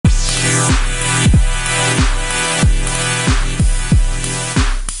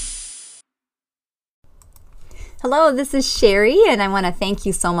Hello, this is Cheri, and I want to thank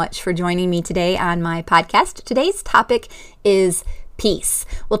you so much for joining me today on my podcast. Today's topic is peace.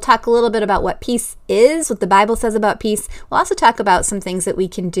 We'll talk a little bit about what peace is, what the Bible says about peace. We'll also talk about some things that we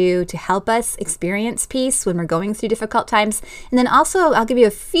can do to help us experience peace when we're going through difficult times. And then also, I'll give you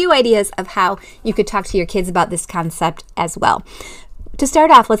a few ideas of how you could talk to your kids about this concept as well. To start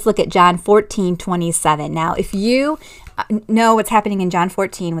off, let's look at John 14:27. Now, if you know what's happening in John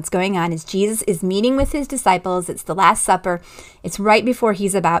 14, what's going on is Jesus is meeting with his disciples. It's the Last Supper. It's right before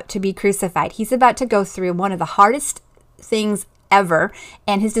he's about to be crucified. He's about to go through one of the hardest things ever,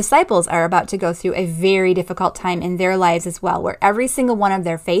 and his disciples are about to go through a very difficult time in their lives as well, where every single one of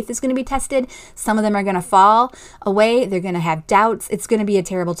their faith is going to be tested. Some of them are going to fall away. They're going to have doubts. It's going to be a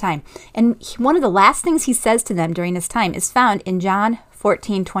terrible time. And one of the last things he says to them during this time is found in John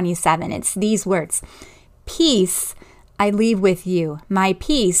 14:27. It's these words: "Peace I leave with you. My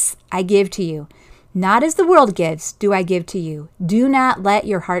peace I give to you. Not as the world gives, do I give to you. Do not let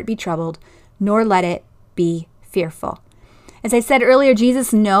your heart be troubled, nor let it be fearful." As I said earlier,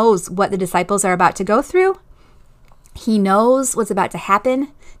 Jesus knows what the disciples are about to go through. He knows what's about to happen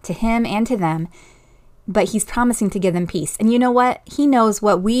to him and to them, but he's promising to give them peace. And you know what? He knows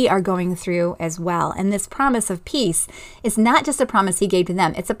what we are going through as well. And this promise of peace is not just a promise he gave to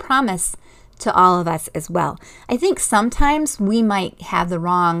them. It's a promise to all of us as well. I think sometimes we might have the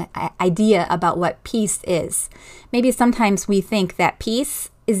wrong idea about what peace is. Maybe sometimes we think that peace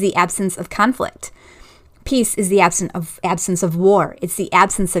is the absence of conflict. Peace is the absence of war. It's the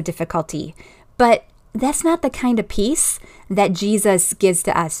absence of difficulty. But that's not the kind of peace that Jesus gives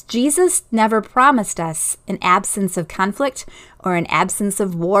to us. Jesus never promised us an absence of conflict or an absence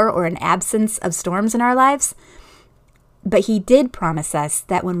of war or an absence of storms in our lives. But he did promise us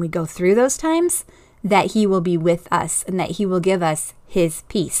that when we go through those times, that he will be with us and that he will give us his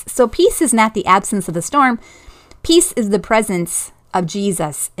peace. So peace is not the absence of the storm. Peace is the presence of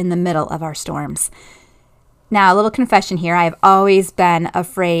Jesus in the middle of our storms. Now, a little confession here. I have always been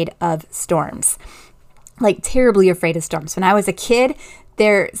afraid of storms, like terribly afraid of storms. When I was a kid,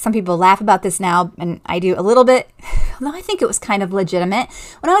 some people laugh about this now, and I do a little bit, although I think it was kind of legitimate.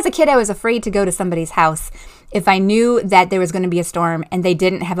 When I was a kid, I was afraid to go to somebody's house if I knew that there was going to be a storm and they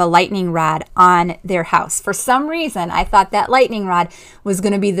didn't have a lightning rod on their house. For some reason, I thought that lightning rod was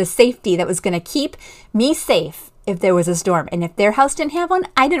going to be the safety that was going to keep me safe if there was a storm. And if their house didn't have one,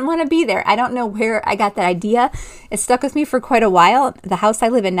 I didn't want to be there. I don't know where I got that idea. It stuck with me for quite a while. The house I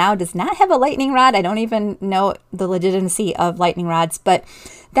live in now does not have a lightning rod. I don't even know the legitimacy of lightning rods, but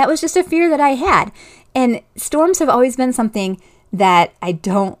that was just a fear that I had. And storms have always been something that I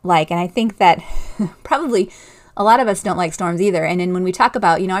don't like. And I think that probably a lot of us don't like storms either. And then when we talk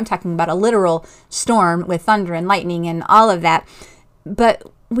about, I'm talking about a literal storm with thunder and lightning and all of that. But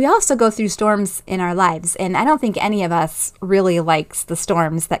we also go through storms in our lives. And I don't think any of us really likes the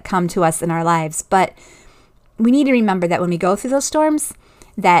storms that come to us in our lives. But we need to remember that when we go through those storms,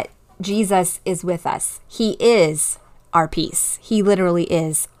 that Jesus is with us. He is our peace. He literally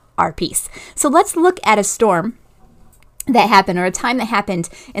is our peace. So let's look at a storm that happened, or a time that happened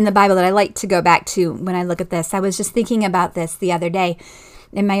in the Bible that I like to go back to when I look at this. I was just thinking about this the other day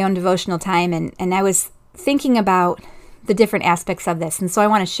in my own devotional time, and I was thinking about the different aspects of this. And so I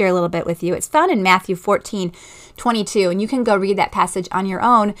want to share a little bit with you. It's found in Matthew 14:22, and you can go read that passage on your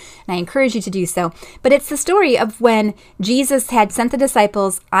own, and I encourage you to do so. But it's the story of when Jesus had sent the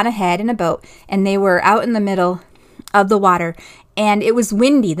disciples on ahead in a boat, and they were out in the middle of the water, and it was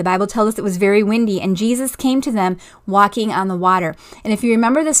windy. The Bible tells us it was very windy, and Jesus came to them walking on the water. And if you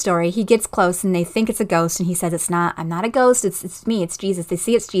remember the story, he gets close, and they think it's a ghost, and he says, I'm not a ghost, it's me, it's Jesus. They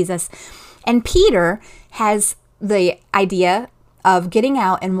see it's Jesus. And Peter has the idea of getting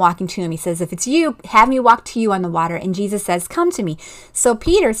out and walking to him. He says, if it's you, have me walk to you on the water. And Jesus says, come to me. So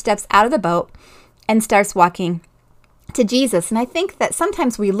Peter steps out of the boat and starts walking to Jesus. And I think that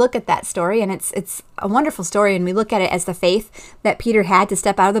sometimes we look at that story, and it's a wonderful story, and we look at it as the faith that Peter had to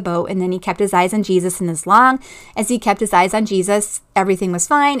step out of the boat, and then he kept his eyes on Jesus, and as long as he kept his eyes on Jesus, everything was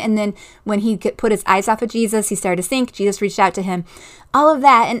fine. And then when he put his eyes off of Jesus, he started to sink. Jesus reached out to him. All of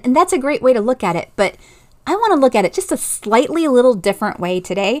that, and that's a great way to look at it, but I want to look at it just a little different way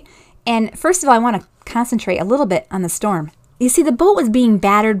today. And first of all, I want to concentrate a little bit on the storm. You see, the boat was being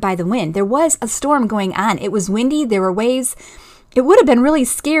battered by the wind. There was a storm going on. It was windy. There were waves. It would have been really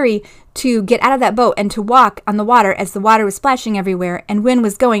scary to get out of that boat and to walk on the water as the water was splashing everywhere and wind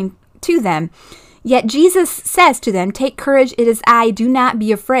was going to them. Yet Jesus says to them, take courage, it is I, do not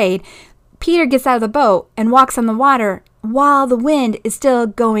be afraid. Peter gets out of the boat and walks on the water while the wind is still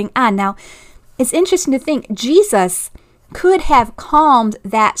going on. Now, it's interesting to think Jesus could have calmed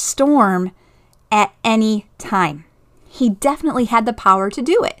that storm at any time. He definitely had the power to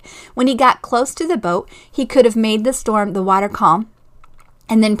do it. When he got close to the boat, he could have made the water calm,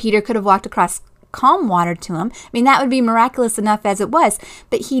 and then Peter could have walked across calm water to him. I mean, that would be miraculous enough as it was,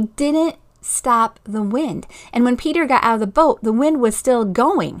 but he didn't stop the wind. And when Peter got out of the boat, the wind was still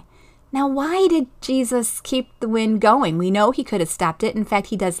going. Now, why did Jesus keep the wind going? We know he could have stopped it. In fact,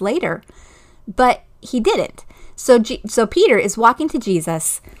 he does later, but he didn't. So Peter is walking to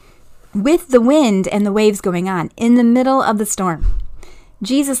Jesus with the wind and the waves going on in the middle of the storm.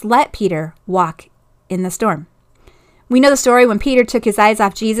 Jesus let Peter walk in the storm. We know the story. When Peter took his eyes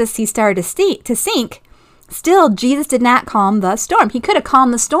off Jesus, he started to sink. Still, Jesus did not calm the storm. He could have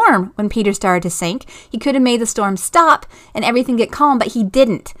calmed the storm when Peter started to sink. He could have made the storm stop and everything get calm, but he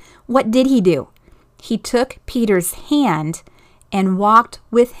didn't. What did he do? He took Peter's hand and walked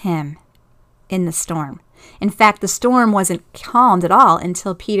with him in the storm. In fact, the storm wasn't calmed at all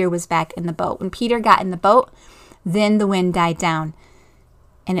until Peter was back in the boat. When Peter got in the boat, then the wind died down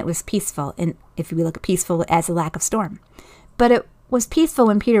and it was peaceful. And if we look at peaceful as a lack of storm. But it was peaceful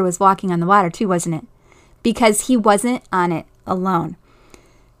when Peter was walking on the water too, wasn't it? Because he wasn't on it alone.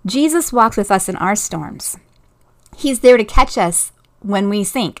 Jesus walks with us in our storms. He's there to catch us when we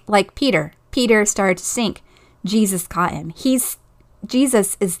sink, like Peter. Peter started to sink. Jesus caught him.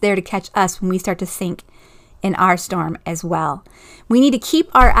 Jesus is there to catch us when we start to sink in our storm as well. We need to keep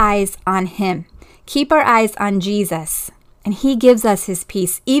our eyes on him. Keep our eyes on Jesus, and he gives us his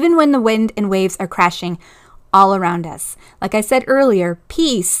peace, even when the wind and waves are crashing all around us. Like I said earlier,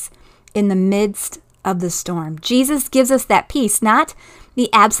 peace in the midst of the storm. Jesus gives us that peace, not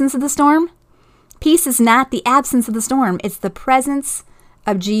the absence of the storm. Peace is not the absence of the storm. It's the presence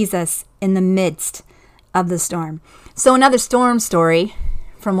of Jesus in the midst of the storm. So another storm story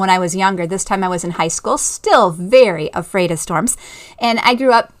from when I was younger. This time I was in high school, still very afraid of storms. And I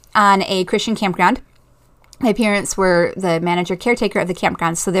grew up on a Christian campground. My parents were the manager caretaker of the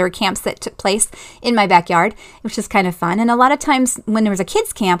campground, so there were camps that took place in my backyard, which was kind of fun. And a lot of times when there was a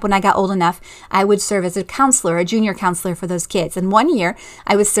kids camp, when I got old enough, I would serve as a counselor, a junior counselor for those kids. And one year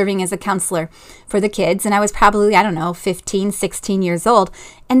I was serving as a counselor for the kids, and I was probably, 15, 16 years old.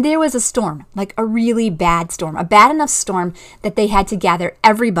 And there was a storm, like a really bad storm, a bad enough storm that they had to gather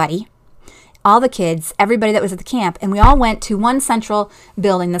everybody, all the kids, everybody that was at the camp, and we all went to one central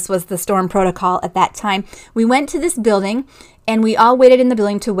building. This was the storm protocol at that time. We went to this building, and we all waited in the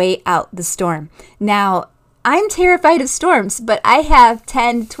building to wait out the storm. Now, I'm terrified of storms, but I have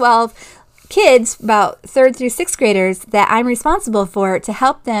 10, 12 kids, about 3rd through 6th graders, that I'm responsible for to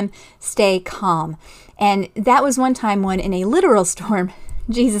help them stay calm. And that was one time when, in a literal storm,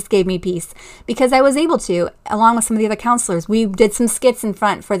 Jesus gave me peace because I was able to, along with some of the other counselors. We did some skits in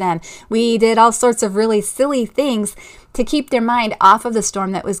front for them. We did all sorts of really silly things to keep their mind off of the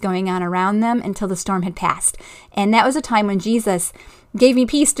storm that was going on around them until the storm had passed. And that was a time when Jesus gave me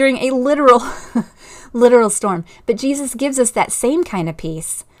peace during a literal storm. But Jesus gives us that same kind of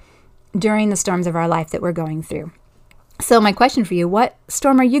peace during the storms of our life that we're going through. So my question for you, what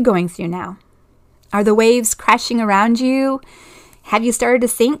storm are you going through now? Are the waves crashing around you? Have you started to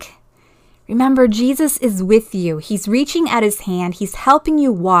sink? Remember, Jesus is with you. He's reaching out his hand. He's helping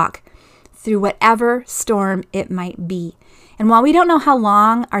you walk through whatever storm it might be. And while we don't know how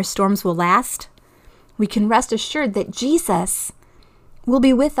long our storms will last, we can rest assured that Jesus will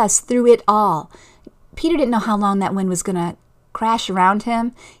be with us through it all. Peter didn't know how long that wind was going to crash around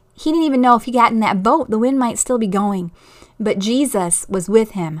him. He didn't even know if he got in that boat, the wind might still be going. But Jesus was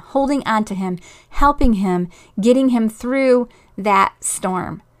with him, holding on to him, helping him, getting him through that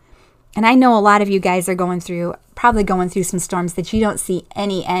storm. And I know a lot of you guys are probably going through some storms that you don't see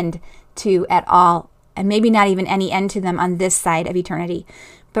any end to at all, and maybe not even any end to them on this side of eternity.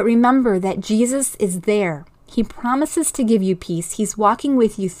 But remember that Jesus is there. He promises to give you peace. He's walking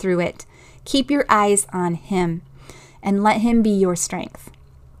with you through it. Keep your eyes on him and let him be your strength.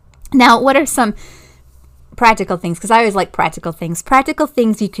 Now, what are some practical things? Because I always like practical things. Practical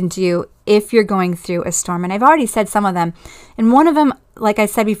things you can do if you're going through a storm. And I've already said some of them. And one of them, like I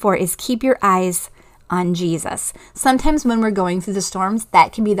said before, is keep your eyes on Jesus. Sometimes when we're going through the storms,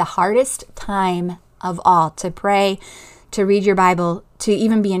 that can be the hardest time of all, to pray, to read your Bible, to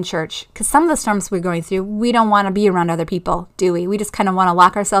even be in church. Because some of the storms we're going through, we don't want to be around other people, do we? We just kind of want to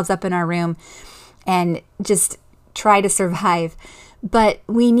lock ourselves up in our room and just try to survive. But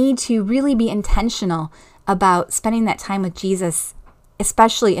we need to really be intentional about spending that time with Jesus,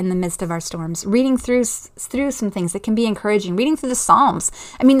 especially in the midst of our storms. Reading through some things that can be encouraging. Reading through the Psalms.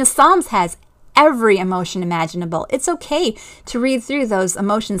 I mean, the Psalms has every emotion imaginable. It's okay to read through those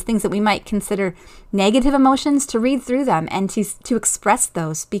emotions, things that we might consider negative emotions, to read through them and to express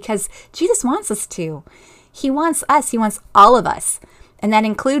those, because Jesus wants us to. He wants us. He wants all of us. And that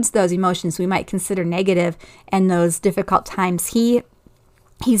includes those emotions we might consider negative and those difficult times.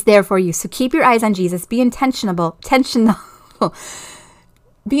 He's there for you. So keep your eyes on Jesus. Be intentional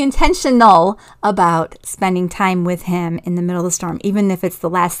about spending time with him in the middle of the storm, even if it's the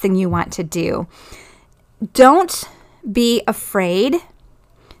last thing you want to do. Don't be afraid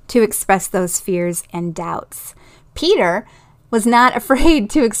to express those fears and doubts. Peter was not afraid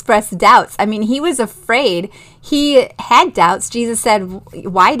to express doubts. I mean, he was afraid. He had doubts. Jesus said,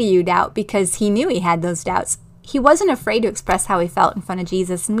 "Why do you doubt?" Because he knew he had those doubts. He wasn't afraid to express how he felt in front of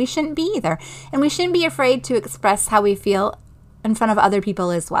Jesus, and we shouldn't be either. And we shouldn't be afraid to express how we feel in front of other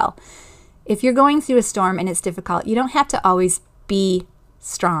people as well. If you're going through a storm and it's difficult, you don't have to always be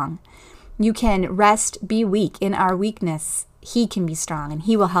strong. You can rest, be weak. In our weakness, he can be strong and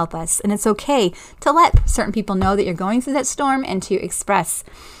he will help us. And it's okay to let certain people know that you're going through that storm and to express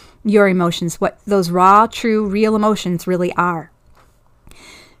your emotions, what those raw, true, real emotions really are.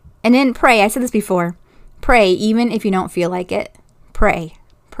 And then pray. I said this before. Pray even if you don't feel like it. Pray,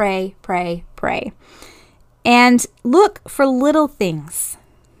 pray, pray, pray. And look for little things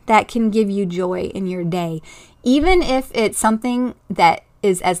that can give you joy in your day, even if it's something that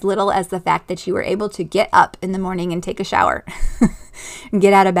is as little as the fact that you were able to get up in the morning and take a shower and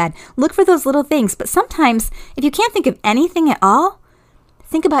get out of bed. Look for those little things. But sometimes, if you can't think of anything at all,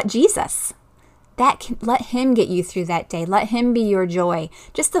 think about Jesus. Let him get you through that day. Let him be your joy.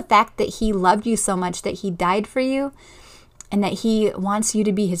 Just the fact that he loved you so much that he died for you and that he wants you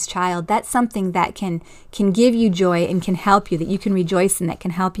to be his child, that's something that can give you joy and can help you, that you can rejoice in, that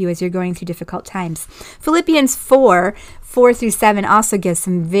can help you as you're going through difficult times. Philippians 4:4-7 also gives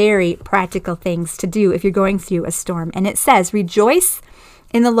some very practical things to do if you're going through a storm. And it says, "Rejoice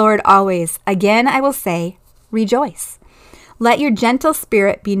in the Lord always. Again, I will say, rejoice. Let your gentle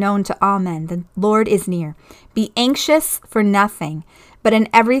spirit be known to all men. The Lord is near. Be anxious for nothing, but in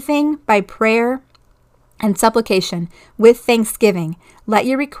everything by prayer and supplication with thanksgiving, let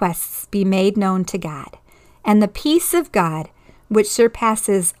your requests be made known to God. And the peace of God, which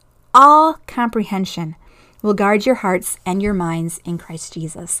surpasses all comprehension, will guard your hearts and your minds in Christ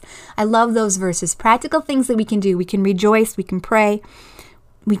Jesus." I love those verses. Practical things that we can do. We can rejoice. We can pray.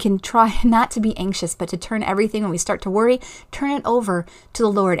 We can try not to be anxious, but to turn everything, when we start to worry, turn it over to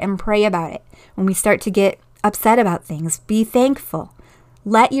the Lord and pray about it. When we start to get upset about things, be thankful.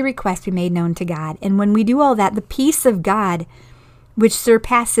 Let your request be made known to God. And when we do all that, the peace of God, which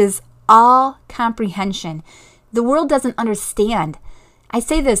surpasses all comprehension, the world doesn't understand. I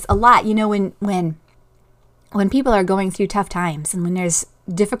say this a lot, when people are going through tough times and when there's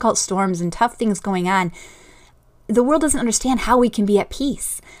difficult storms and tough things going on, the world doesn't understand how we can be at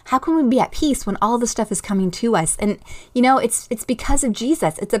peace. How can we be at peace when all this stuff is coming to us? And, it's because of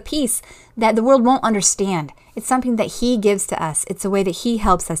Jesus. It's a peace that the world won't understand. It's something that he gives to us. It's a way that he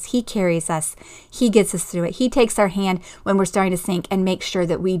helps us. He carries us. He gets us through it. He takes our hand when we're starting to sink and makes sure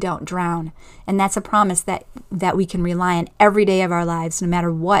that we don't drown. And that's a promise that we can rely on every day of our lives, no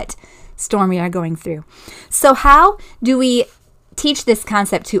matter what storm we are going through. So how do we teach this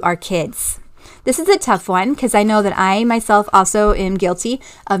concept to our kids? This is a tough one because I know that I myself also am guilty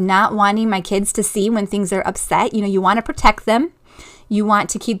of not wanting my kids to see when things are upset. You want to protect them. You want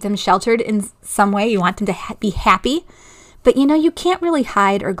to keep them sheltered in some way. You want them to be happy. But you can't really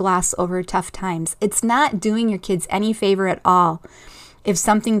hide or gloss over tough times. It's not doing your kids any favor at all if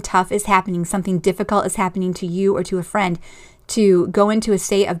something tough is happening, something difficult is happening to you or to a friend, to go into a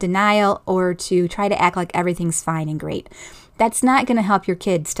state of denial or to try to act like everything's fine and great. That's not going to help your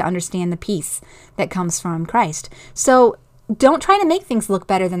kids to understand the peace that comes from Christ. So don't try to make things look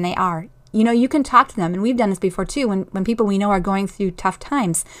better than they are. You can talk to them, and we've done this before too, when people we know are going through tough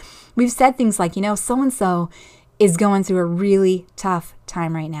times. We've said things like, so-and-so is going through a really tough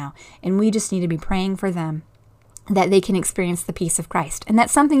time right now, and we just need to be praying for them that they can experience the peace of Christ. And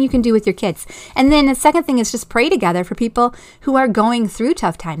that's something you can do with your kids. And then the second thing is just pray together for people who are going through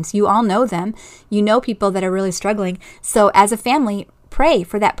tough times. You all know them. You know people that are really struggling. So as a family, pray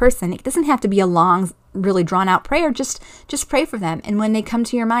for that person. It doesn't have to be a long, really drawn out prayer. Just pray for them. And when they come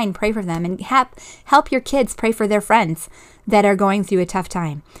to your mind, pray for them. And help your kids pray for their friends that are going through a tough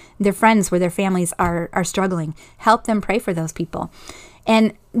time. Their friends where their families are struggling. Help them pray for those people.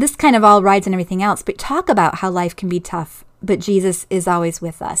 And this kind of all rides on everything else, but talk about how life can be tough, but Jesus is always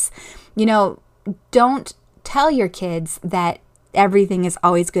with us. Don't tell your kids that everything is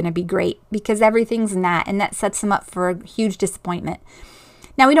always going to be great, because everything's not, and that sets them up for a huge disappointment.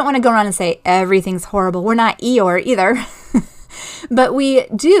 Now, we don't want to go around and say everything's horrible. We're not Eeyore either. But we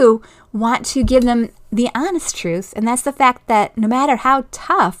do want to give them the honest truth, and that's the fact that no matter how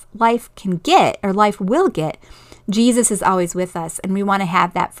tough life can get or life will get, Jesus is always with us, and we want to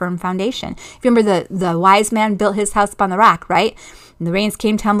have that firm foundation. If you remember, the wise man built his house upon the rock, right? And the rains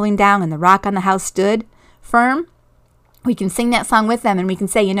came tumbling down, and the rock on the house stood firm. We can sing that song with them, and we can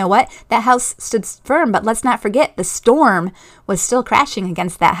say, you know what? That house stood firm, but let's not forget the storm was still crashing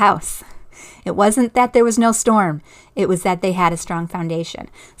against that house. It wasn't that there was no storm. It was that they had a strong foundation.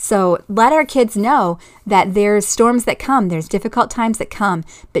 So let our kids know that there's storms that come. There's difficult times that come.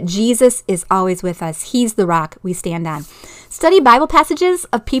 But Jesus is always with us. He's the rock we stand on. Study Bible passages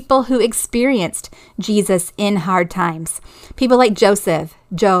of people who experienced Jesus in hard times. People like Joseph,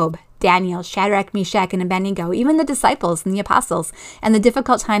 Job, Daniel, Shadrach, Meshach, and Abednego, even the disciples and the apostles, and the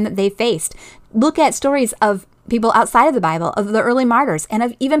difficult time that they faced. Look at stories of people outside of the Bible, of the early martyrs, and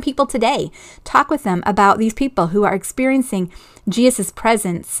of even people today. Talk with them about these people who are experiencing Jesus'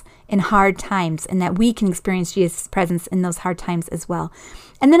 presence in hard times, and that we can experience Jesus' presence in those hard times as well.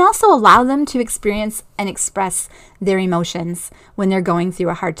 And then also allow them to experience and express their emotions when they're going through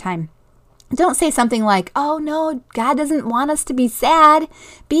a hard time. Don't say something like, oh no, God doesn't want us to be sad.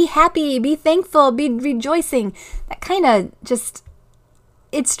 Be happy, be thankful, be rejoicing. That kind of just,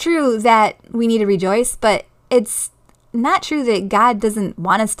 it's true that we need to rejoice, but it's not true that God doesn't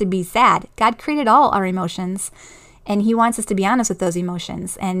want us to be sad. God created all our emotions, and He wants us to be honest with those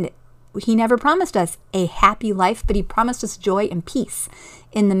emotions. And He never promised us a happy life, but He promised us joy and peace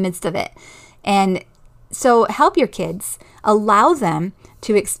in the midst of it. And so help your kids. Allow them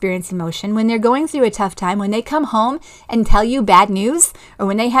to experience emotion when they're going through a tough time. When they come home and tell you bad news, or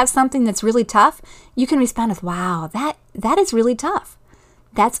when they have something that's really tough, you can respond with, wow, that is really tough.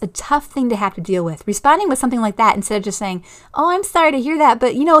 That's a tough thing to have to deal with. Responding with something like that instead of just saying, oh, I'm sorry to hear that,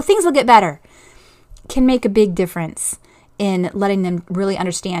 but things will get better, can make a big difference in letting them really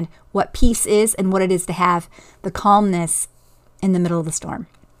understand what peace is and what it is to have the calmness in the middle of the storm.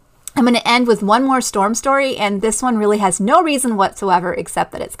 I'm going to end with one more storm story, and this one really has no reason whatsoever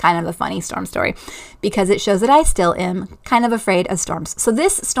except that it's kind of a funny storm story because it shows that I still am kind of afraid of storms. So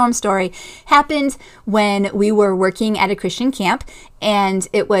this storm story happened when we were working at a Christian camp, and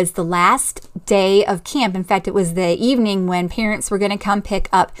it was the last day of camp. In fact, it was the evening when parents were going to come pick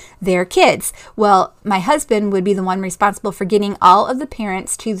up their kids. Well, my husband would be the one responsible for getting all of the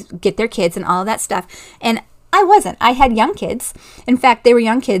parents to get their kids and all of that stuff, and I wasn't. I had young kids. In fact, they were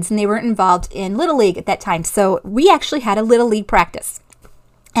young kids and they weren't involved in Little League at that time. So we actually had a Little League practice.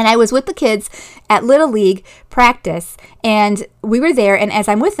 And I was with the kids at Little League practice, and we were there, and as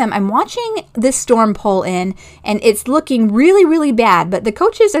I'm with them, I'm watching this storm pull in, and it's looking really, really bad, but the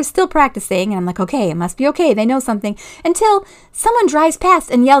coaches are still practicing, and I'm like, okay, it must be okay, they know something, until someone drives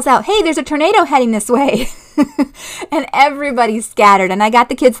past and yells out, hey, there's a tornado heading this way. And everybody scattered, and I got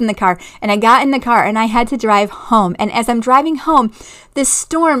the kids in the car, and I got in the car, and I had to drive home, and as I'm driving home, this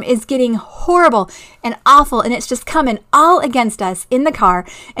storm is getting horrible and awful, and it's just coming all against us in the car,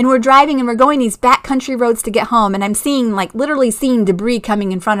 and we're driving, and we're going these backcountry roads to get home, and I'm literally seeing debris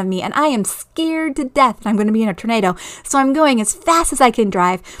coming in front of me, and I am scared to death that I'm going to be in a tornado, so I'm going as fast as I can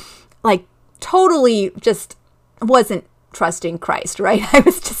drive, totally just wasn't trusting Christ, right?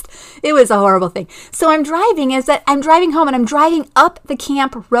 It was a horrible thing. So I'm driving home, and I'm driving up the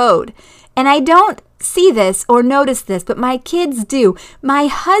camp road, and I don't see this or notice this, but my kids do. My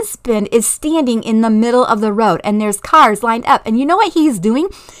husband is standing in the middle of the road, and there's cars lined up, and you know what he's doing?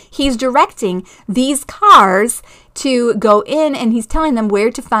 He's directing these cars to go in, and he's telling them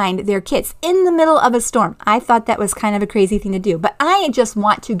where to find their kids in the middle of a storm. I thought that was kind of a crazy thing to do, but I just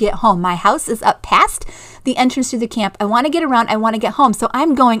want to get home. My house is up past the entrance to the camp. I want to get around. I want to get home. So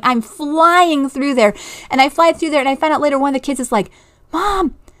I'm flying through there, and I fly through there, and I find out later one of the kids is like,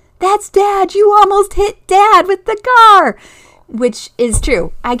 Mom, that's Dad. You almost hit Dad with the car, which is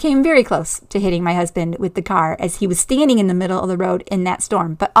true. I came very close to hitting my husband with the car as he was standing in the middle of the road in that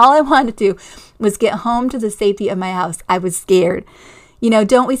storm. But all I wanted to do was get home to the safety of my house. I was scared.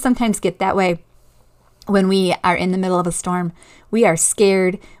 Don't we sometimes get that way when we are in the middle of a storm? We are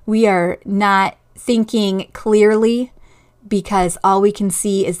scared. We are not thinking clearly because all we can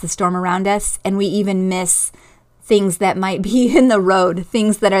see is the storm around us, and we even miss things that might be in the road,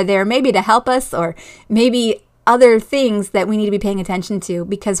 things that are there maybe to help us, or maybe other things that we need to be paying attention to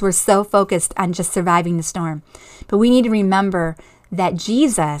because we're so focused on just surviving the storm. But we need to remember that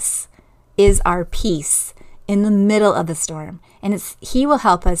Jesus is our peace in the middle of the storm. And He will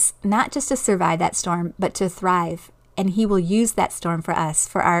help us not just to survive that storm, but to thrive. And He will use that storm for us,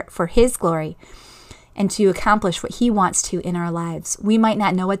 for His glory. and to accomplish what He wants to in our lives. We might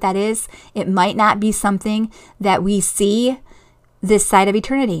not know what that is. It might not be something that we see this side of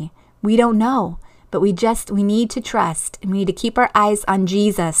eternity. We don't know, but we need to trust, and we need to keep our eyes on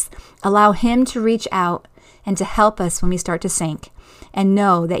Jesus, allow Him to reach out and to help us when we start to sink, and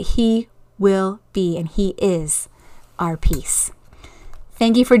know that He will be and He is our peace.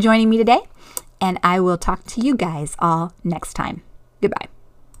 Thank you for joining me today, and I will talk to you guys all next time. Goodbye.